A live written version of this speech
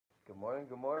Good morning,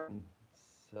 good morning.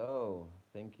 So,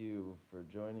 thank you for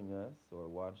joining us or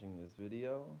watching this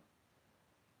video.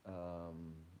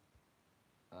 Um,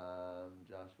 I'm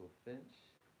Joshua Finch,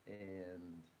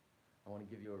 and I want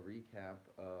to give you a recap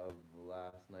of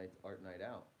last night's art night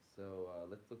out. So,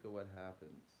 let's look at what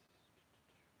happens.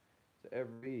 So,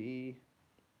 every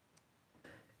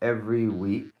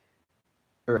week,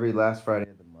 or every last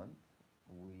Friday of the month,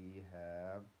 we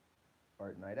have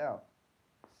art night out.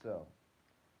 So,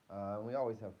 we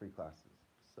always have free classes.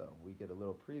 So, we get a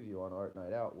little preview on art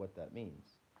night out, what that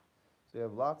means. So you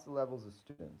have lots of levels of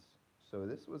students. So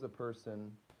this was a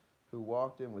person who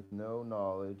walked in with no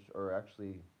knowledge, or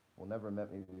actually, well, never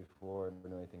met me before and never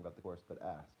knew anything about the course, but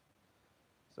asked.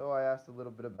 So I asked a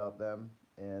little bit about them,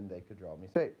 and they could draw me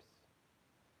shapes.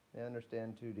 They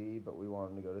understand 2D, but we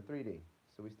wanted to go to 3D.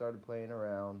 So we started playing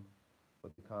around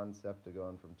with the concept of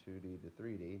going from 2D to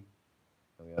 3D,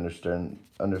 and we understood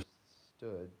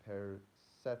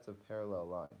sets of parallel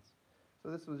lines. So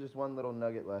this was just one little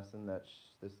nugget lesson that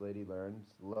this lady learned,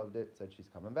 loved it, said she's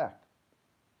coming back.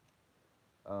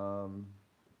 Um,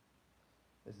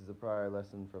 this is a prior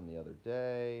lesson from the other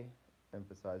day,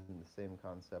 emphasizing the same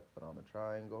concept but on a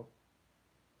triangle.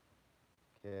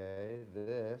 Okay,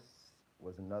 this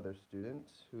was another student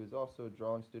who is also a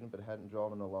drawing student but hadn't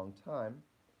drawn in a long time.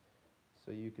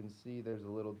 So you can see there's a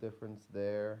little difference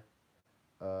there.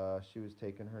 She was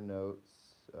taking her notes,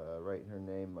 writing her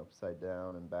name upside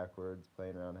down and backwards,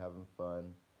 playing around, having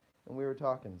fun. And we were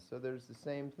talking. So there's the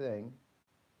same thing.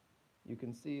 You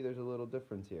can see there's a little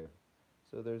difference here.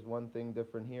 So there's one thing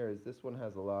different here is this one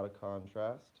has a lot of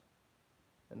contrast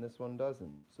and this one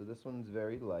doesn't. So this one's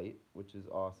very light, which is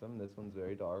awesome. This one's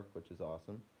very dark, which is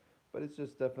awesome. But it's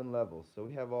just different levels. So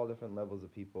we have all different levels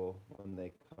of people when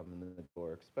they come in the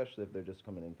door, especially if they're just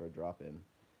coming in for a drop-in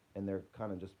and they're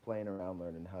kind of just playing around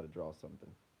learning how to draw something.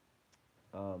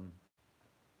 Um,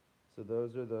 so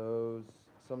those are those.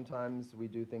 Sometimes we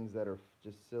do things that are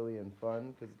just silly and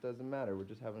fun because it doesn't matter. We're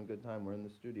just having a good time. We're in the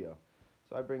studio.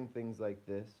 So I bring things like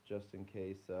this just in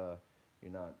case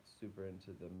you're not super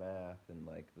into the math and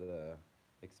like the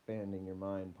expanding your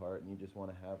mind part and you just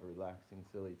want to have a relaxing,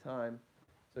 silly time.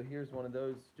 So here's one of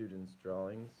those students'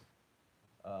 drawings,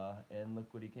 and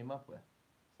look what he came up with.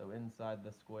 So inside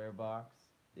the square box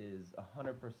is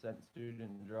 100%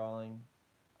 student drawing.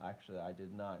 Actually, I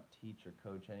did not teach or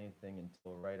coach anything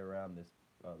until right around this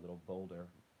little boulder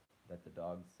that the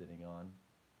dog's sitting on.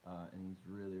 And he's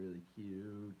really, really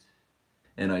cute.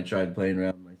 And I tried playing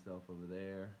around myself over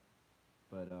there.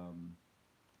 But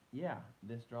yeah,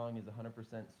 this drawing is 100%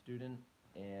 student,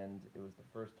 and it was the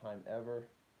first time ever.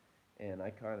 And I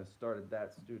kind of started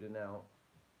that student out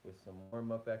with some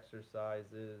warm up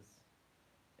exercises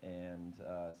and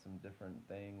some different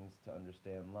things to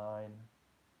understand line.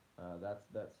 That's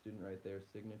that student right there,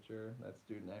 signature. That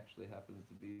student actually happens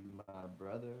to be my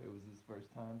brother. It was his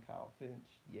first time, Kyle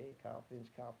Finch. Yay, Kyle Finch,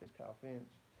 Kyle Finch, Kyle Finch.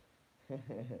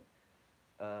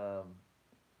 um,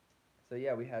 so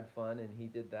yeah, we had fun, and he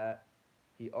did that.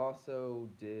 He also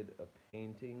did a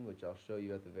painting, which I'll show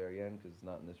you at the very end because it's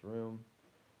not in this room.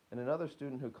 And another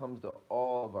student who comes to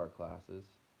all of our classes,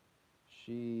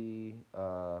 she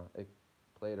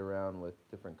played around with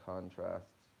different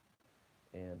contrasts,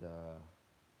 and uh,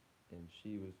 and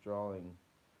she was drawing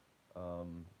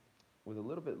um, with a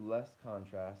little bit less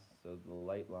contrast, so the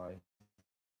light lines,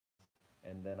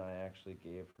 and then I actually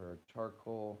gave her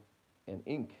charcoal and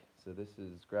ink. So this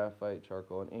is graphite,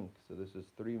 charcoal, and ink. So this is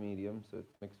three mediums, so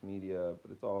it's mixed media,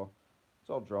 but it's all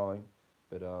drawing.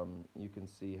 But you can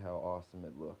see how awesome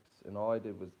it looks. And all I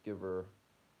did was give her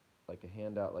like a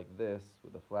handout like this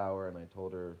with a flower, and I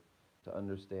told her to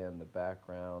understand the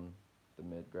background, the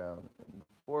midground, and the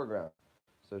foreground.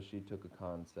 So she took a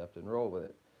concept and rolled with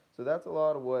it. So that's a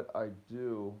lot of what I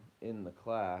do in the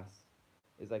class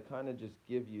is I kind of just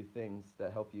give you things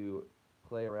that help you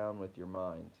play around with your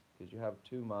mind because you have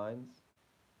two minds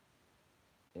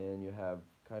and you have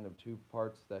kind of two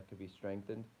parts that could be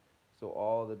strengthened. So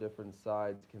all the different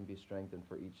sides can be strengthened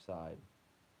for each side.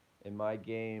 And my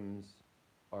games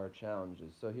are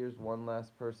challenges. So here's one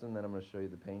last person, then I'm going to show you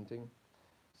the painting.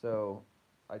 So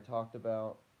I talked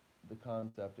about the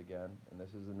concept again, and this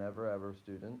is a never ever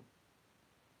student,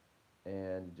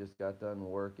 and he just got done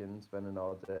working, spending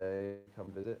all day,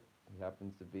 come visit. He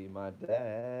happens to be my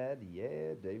dad.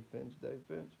 Yeah, Dave Finch, Dave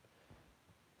Finch.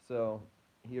 So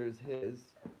here's his,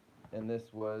 and this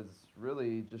was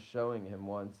really just showing him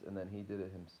once, and then he did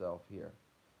it himself here.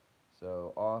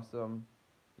 So awesome.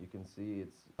 You can see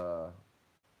it's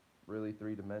really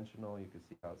three-dimensional. You can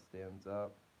see how it stands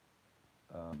up.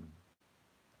 Um,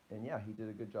 and yeah, he did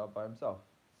a good job by himself.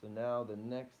 So now the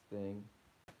next thing,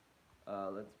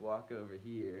 Let's walk over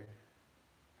here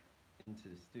into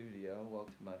the studio.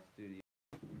 Welcome to my studio.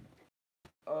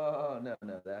 Oh no,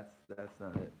 no, that's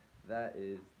not it. That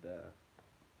is the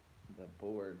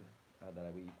board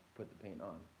that we put the paint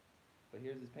on. But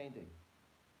here's his painting.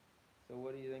 So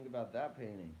what do you think about that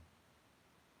painting?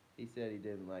 He said he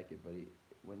didn't like it, but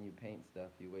when you paint stuff,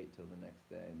 you wait till the next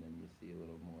day and then you see a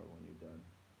little more when you're done.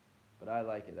 But I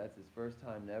like it. That's his first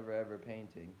time never ever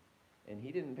painting. And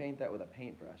he didn't paint that with a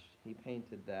paintbrush. He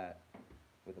painted that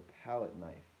with a palette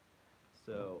knife.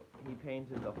 So he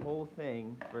painted the whole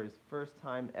thing for his first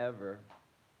time ever,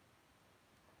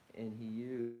 and he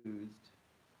used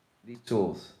these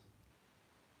tools.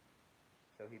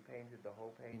 So he painted the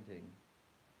whole painting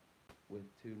with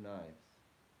two knives.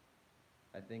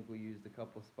 I think we used a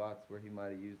couple spots where he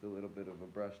might have used a little bit of a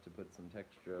brush to put some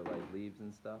texture like leaves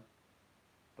and stuff.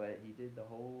 But he did the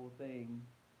whole thing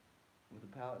with a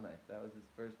palette knife. That was his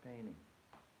first painting.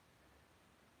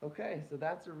 Okay, so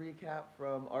that's a recap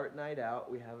from Art Night Out.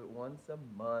 We have it once a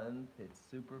month. It's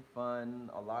super fun.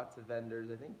 Lots of vendors.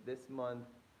 I think this month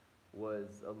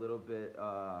was a little bit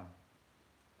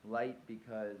light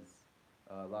because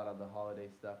a lot of the holiday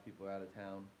stuff, people are out of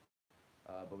town.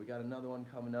 But we got another one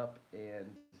coming up,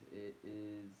 and it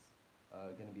is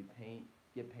going to be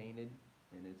get painted,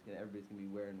 and everybody's gonna be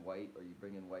wearing white, or you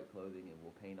bring in white clothing, and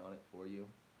we'll paint on it for you.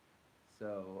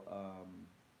 So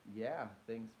yeah,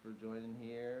 thanks for joining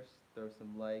here. Throw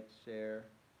some likes, share,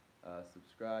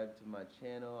 subscribe to my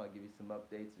channel. I'll give you some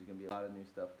updates. There's gonna be a lot of new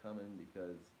stuff coming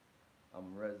because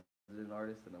I'm a resident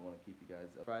artist, and I want to keep you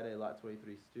guys up. Friday, Lot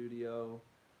 23 Studio.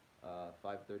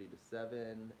 5:30 to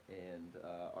 7, and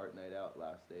Art Night Out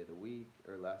last day of the week,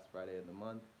 or last Friday of the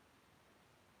month.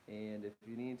 And if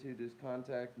you need to, just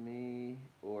contact me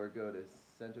or go to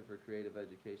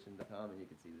centerforcreativeeducation.com and you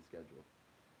can see the schedule.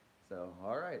 So,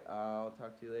 alright, I'll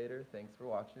talk to you later. Thanks for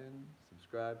watching.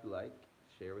 Subscribe, like,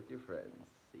 share with your friends.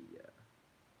 See ya.